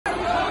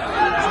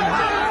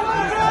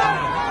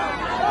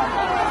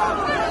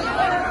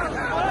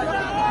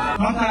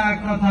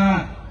तथा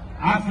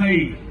आफै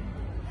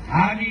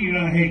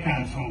हारिरहेका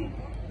छौं।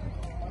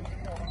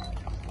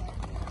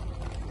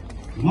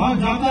 म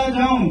जता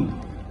जाउँ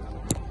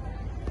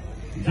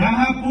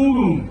जहाँ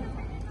पुगौँ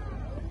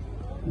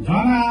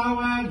जन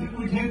आवाज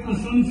उठेको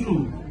सुन्छु,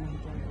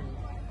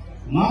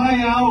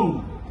 मलाई आऊ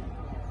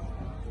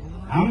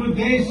हाम्रो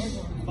देश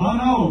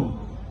बनाऊ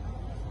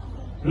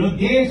र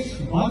देश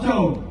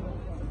बचाऊ,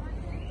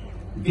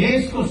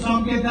 देशको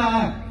सभ्यता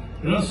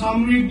र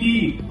समृद्धि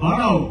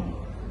बढाऊ।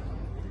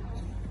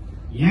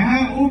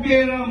 यहाँ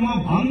उभिएर म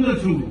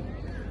भन्दछु,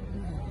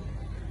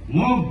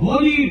 म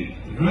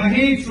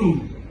बोलिरहेछु,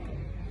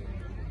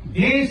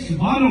 देश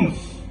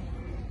बनोस्,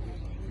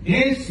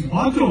 देश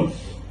बचोस्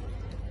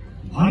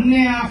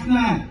भन्ने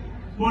आफ्ना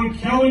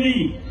पुर्ख्यौली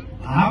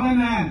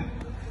भावना,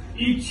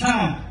 इच्छा,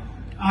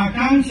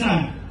 आकांक्षा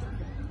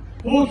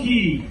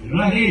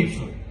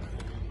पोखिरहेछु।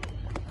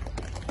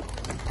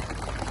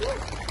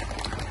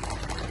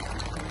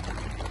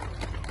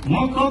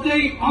 म कतै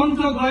अन्त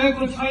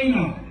गएको छैन,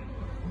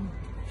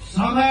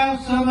 सदा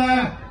सदा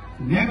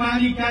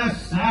नेपालीका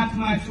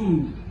साथमा छु,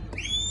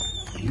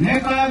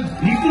 नेपाल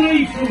भित्रै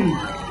छु।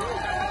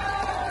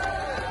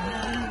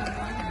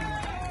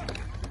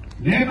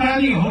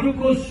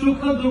 नेपालीहरूको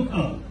सुख दुःख,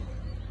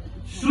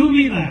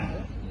 सुविधा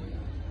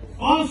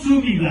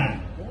असुविधा,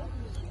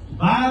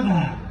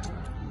 बाधा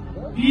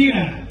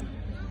पीडा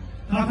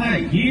तथा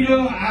हिजो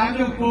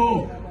आजको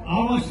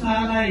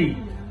अवस्थालाई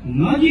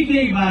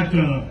नजिकैबाट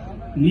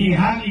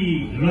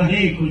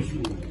निहालिरहेको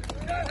छु।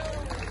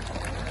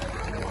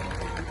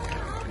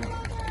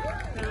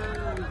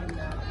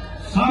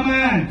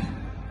 समाज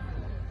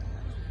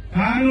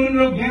कानून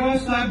र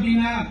व्यवस्था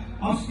बिना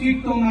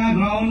अस्तित्वमा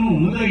रहनु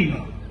हुँदैन।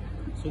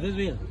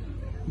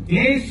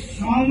 देश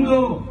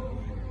सुहाउँदो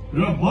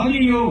र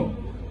बलियो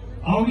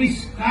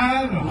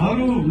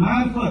आविष्कारहरू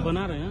मार्फत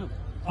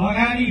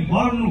अगाडि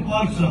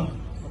बढ्नुपर्छ।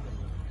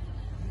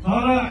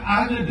 तर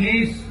आज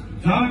देश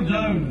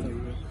जर्जर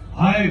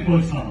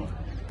भएको छ।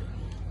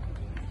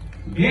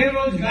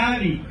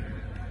 बेरोजगारी,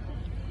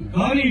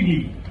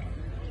 गरिबी,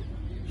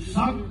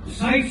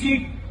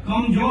 शैक्षिक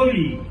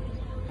कमजोरी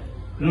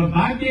र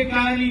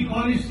बाध्यकारी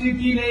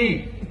परिस्थितिले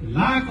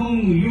लाखौं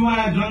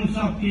युवा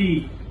जनशक्ति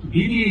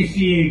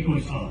विदेशिएको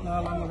छ।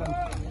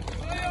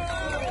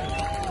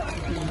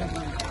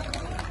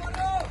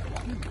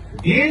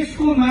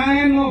 देशको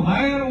माया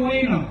नभएर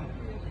होइन,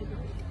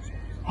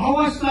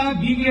 अवस्था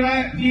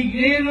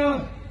बिग्रेर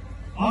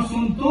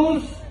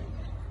असन्तोष,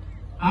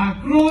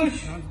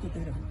 आक्रोश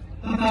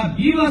तथा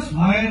विवश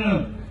भएर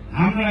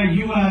हाम्रा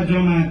युवा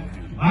जमात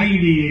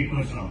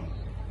बाहिरिएको छ।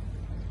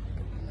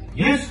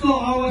 यस्तो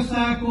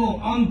अवस्थाको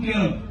अन्त्य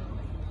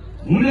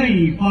हुनै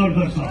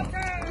पर्दछ।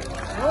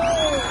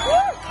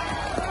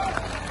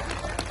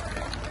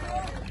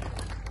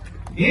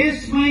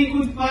 देशमै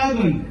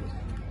उत्पादन,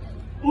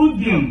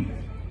 उद्यम,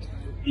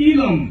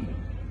 इलम,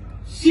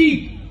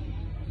 सिप,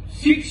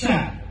 शिक्षा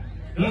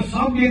र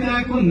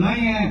सभ्यताको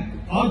नयाँ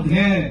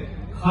अध्याय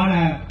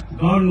खडा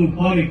गर्नु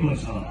परेको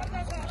छ।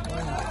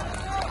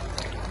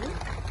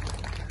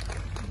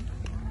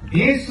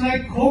 देशलाई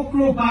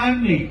खोक्रो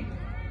पार्ने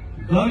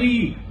गरी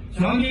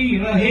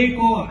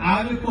चलिरहेको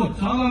आजको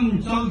चलन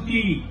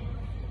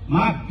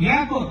चल्तीमा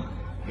व्यापक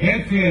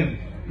हेरफेर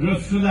र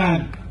सुधार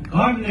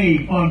गर्नै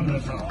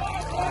पर्दछ।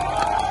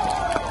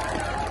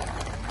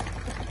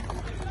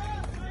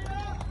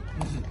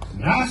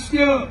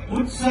 राष्ट्रिय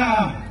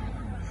उत्साह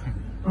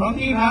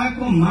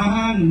प्रतिभाको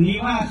महान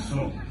निवास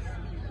हो।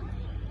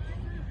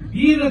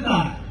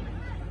 वीरता,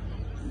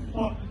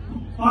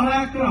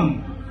 पराक्रम,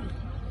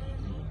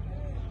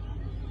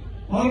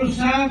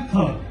 पुरुषार्थ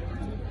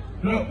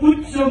र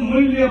उच्च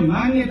मूल्य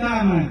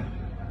मान्यतामा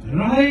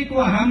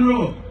रहेको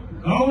हाम्रो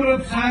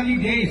गौरवशाली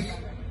देश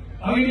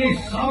अहिले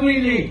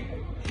सबैले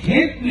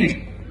हेप्ने,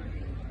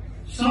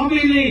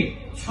 सबैले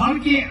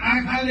छड्के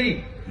आँखाले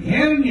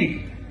हेर्ने,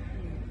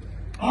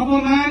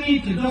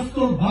 अपमानित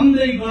जस्तो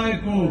भन्दै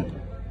गएको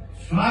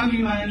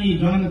स्वाभिमानी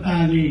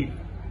जनताले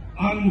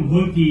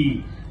अनुभूति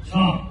छ।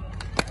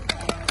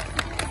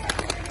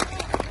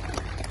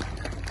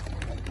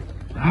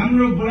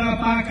 हाम्रो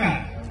बुढापाका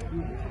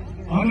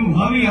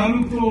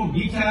अनुभवीहरूको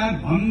विचार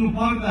भन्नु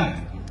पर्दा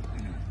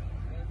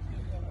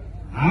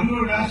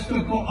हाम्रो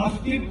राष्ट्रको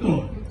अस्तित्व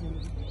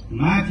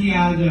माथि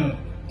आज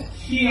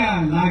खिया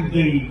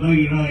लाग्दै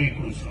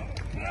गइरहेको छ।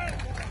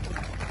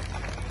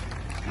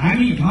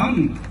 हामी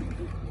झन्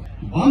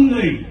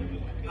बन्दै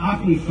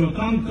आफ्नो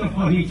स्वतन्त्र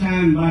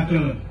पहिचानबाट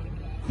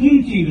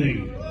खुम्चिँदै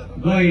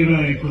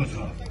गइरहेको छ।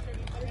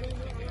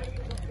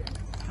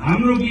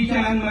 हाम्रो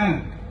विचारमा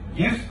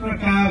यस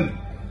प्रकार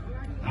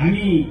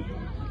हामी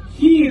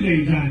हिँड्दै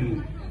जानु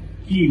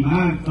कि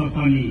मार्ग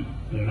पनि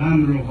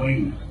राम्रो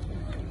होइन।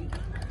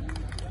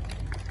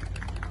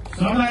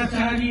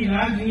 सदाचारी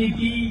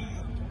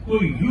राजनीतिको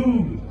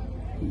युग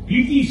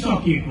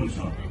बितिसकेको छ।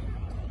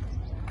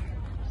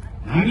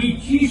 हामी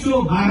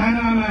चिसो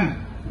बहानामा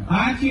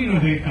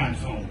बाँचिरहेका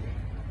छौं।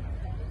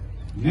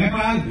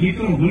 नेपाल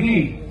भित्र हुने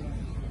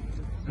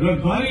र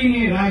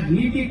गरिने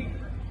राजनीतिक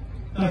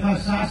तथा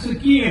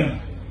शासकीय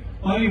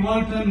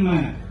परिवर्तनमा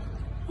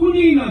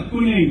कुनै न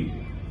कुनै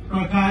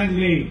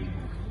प्रकारले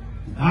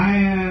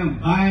दायाँ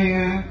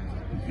बायाँ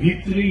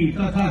भित्री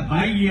तथा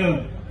बाह्य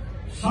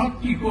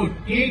शक्तिको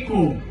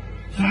टेको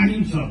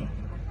चाहिन्छ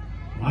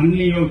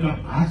भन्ने एउटा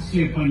भाष्य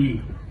पनि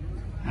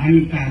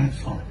हामी कहाँ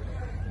छ।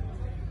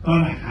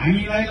 तर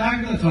हामीलाई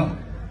लाग्दछ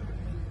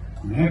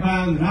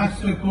नेपाल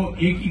राष्ट्रको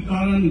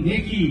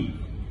एकीकरणदेखि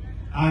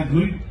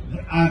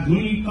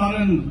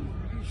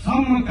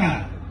आधुनिकीकरणसम्मका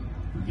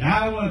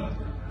यावत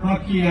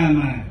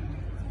प्रक्रियामा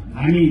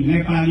हामी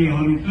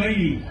नेपालीहरूकै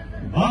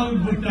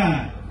बलबुट्टा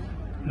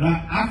र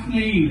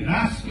आफ्नै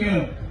राष्ट्रिय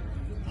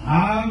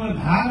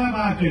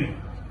भावधाराबाट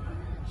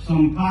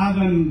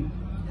सम्पादन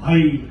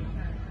भई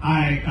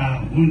आएका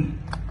हुन्।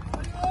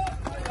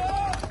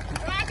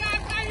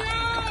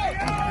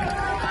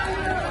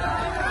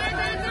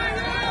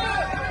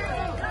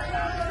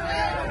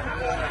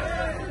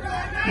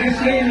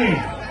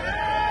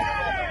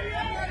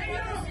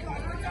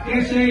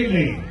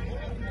 त्यसैले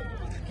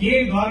के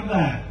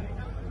गर्दा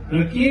र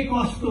के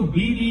कस्तो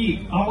विधि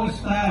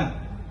अवस्था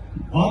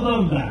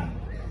बदल्दा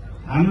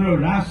हाम्रो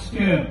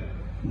राष्ट्रिय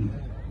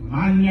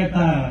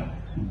मान्यता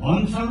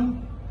बन्छ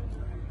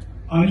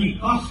अनि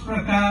कस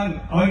प्रकार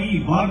अघि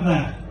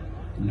बढ्दा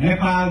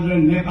नेपाल र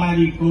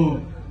नेपालीको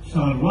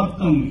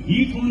सर्वोत्तम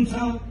हित हुन्छ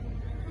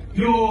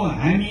त्यो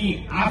हामी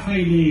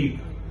आफैले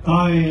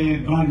तय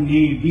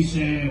गर्ने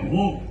विषय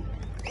हो।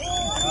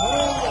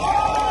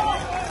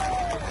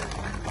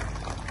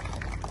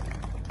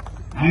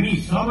 हामी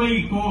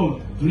सबैको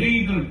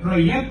दृढ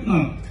प्रयत्न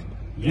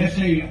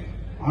यसै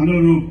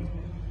अनुरूप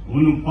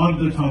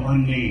हुनुपर्दछ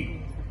भन्ने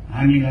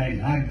हामीलाई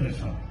लाग्दछ।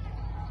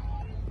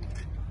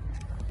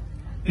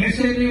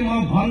 त्यसैले म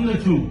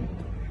भन्दछु,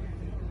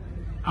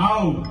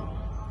 आओ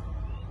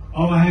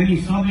अब हामी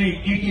सबै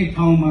एकै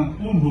ठाउँमा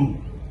उभौँ।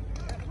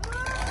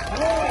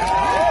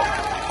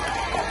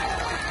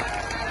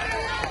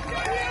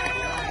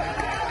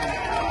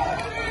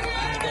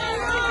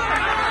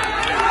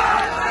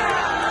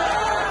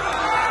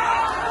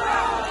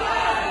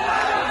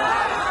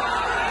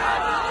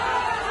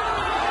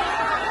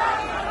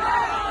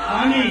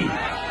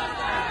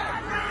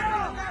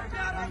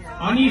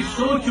 अनि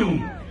सोचौं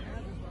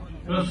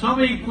र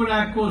सबै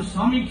कुराको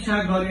समीक्षा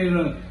गरेर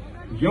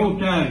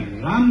एउटा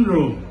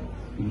राम्रो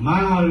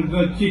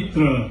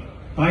मार्गचित्र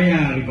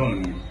तयार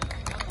गर्नु।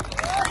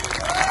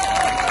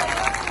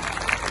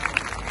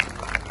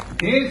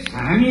 देश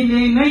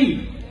हामीले नै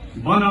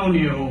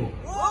बनाउने हो।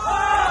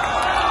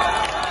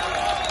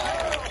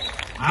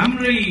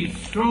 हाम्रै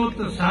स्रोत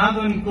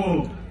साधनको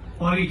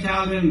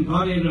परिचालन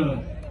गरेर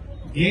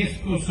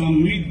देशको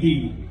समृद्धि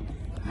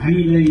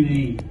हामीलाई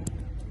नै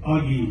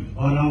अघि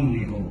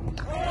बढाउने हो।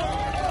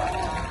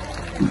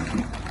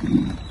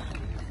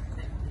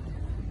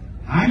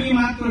 हामी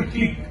मात्र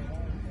ठिक,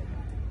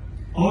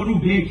 अरू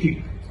बेठिक,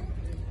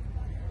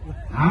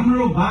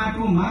 हाम्रो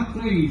बाटो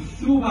मात्रै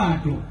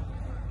सुबाटो,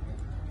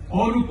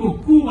 अरूको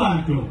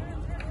कुबाटो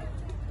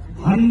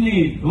भन्ने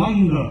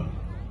द्वन्द्व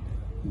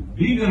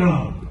विग्रह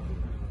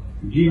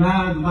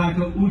विवादबाट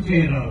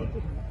उठेर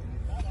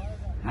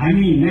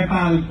हामी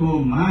नेपालको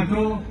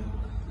माटो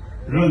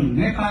र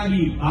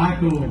नेपाली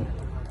बाटो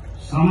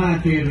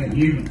समातेर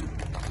हिँड्नु।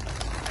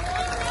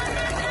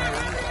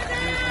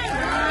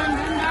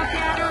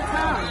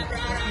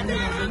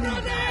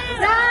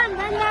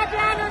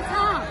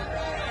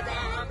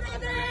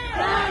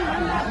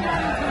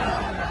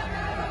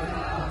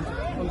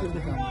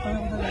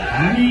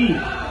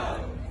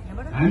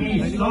 हामी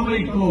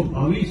सबैको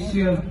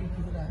भविष्य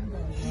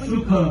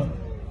सुख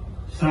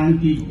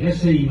शान्ति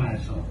यसैमा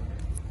छ।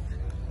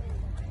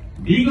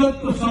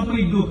 विगतको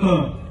सबै दुःख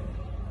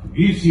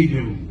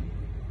बिर्सिदेऊ।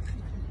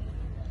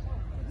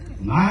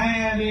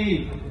 मायाले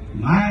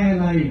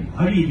मायालाई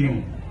भरिदेऊ।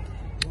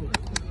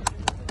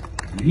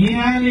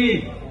 घृणाले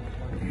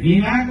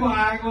घृणाको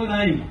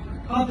आगोलाई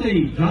कतै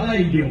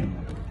जलाइदेऊ।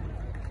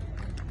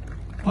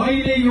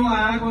 पहिले यो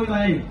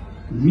आगोलाई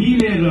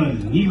मिलेर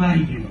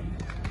निभाइदेऊ।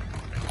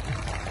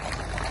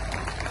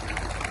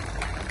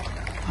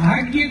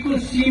 भाग्यको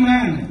सीमा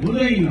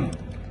हुँदैन,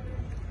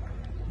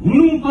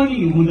 हुनु पनि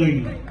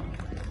हुँदैन।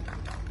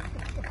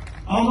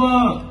 अब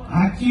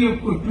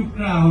भाँचिएको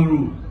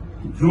टुक्राहरू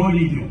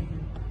जोडिदेऊ।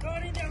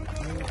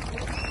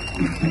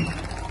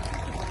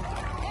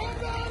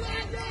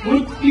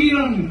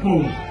 उत्पीडनको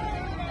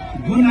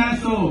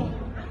गुनासो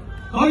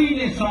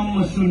कहिलेसम्म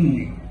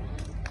सुन्ने?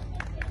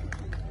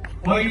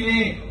 पहिले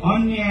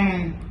अन्याय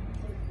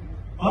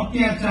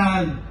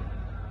अत्याचार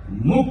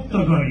मुक्त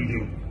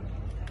गरिदेऊ।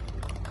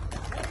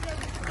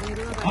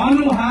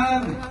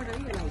 अनुहार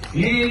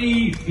फेरि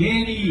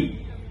फेरि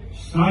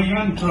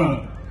षड्यन्त्र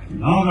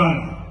नगर।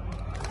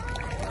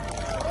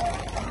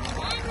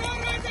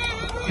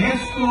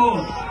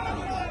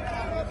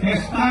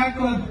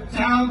 त्यस्ताको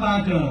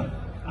चालबाट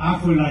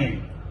आफूलाई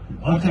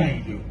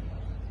बचाइदेऊ।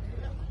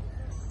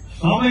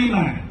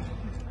 सबैमा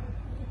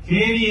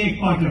फेरि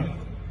एकपटक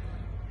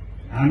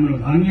हाम्रो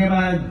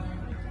धन्यवाद।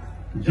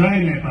 जय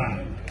नेपाल।